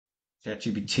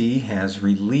ChatGPT has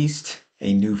released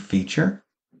a new feature.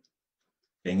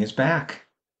 Bing is back.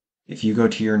 If you go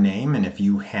to your name and if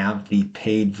you have the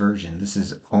paid version, this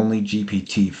is only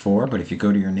GPT-4, but if you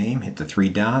go to your name, hit the three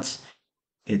dots,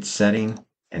 hit setting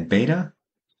and beta,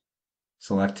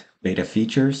 select beta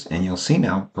features, and you'll see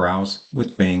now Browse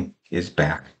with Bing is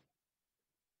back.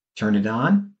 Turn it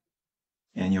on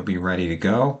and you'll be ready to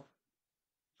go.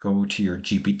 Go to your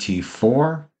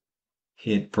GPT-4,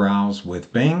 hit Browse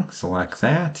with Bing, select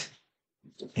that,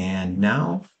 and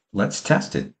now let's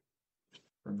test it.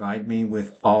 Provide me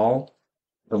with all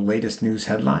the latest news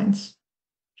headlines.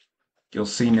 You'll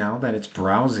see now that it's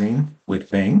browsing with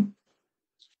Bing.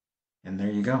 And there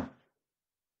you go.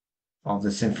 All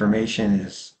this information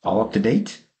is all up to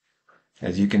date.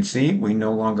 As you can see, we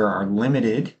no longer are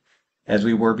limited, as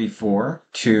we were before,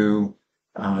 to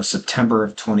September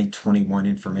of 2021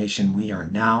 information. We are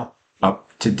now up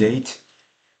to date.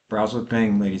 Browse with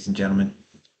Bing, ladies and gentlemen.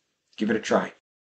 Give it a try.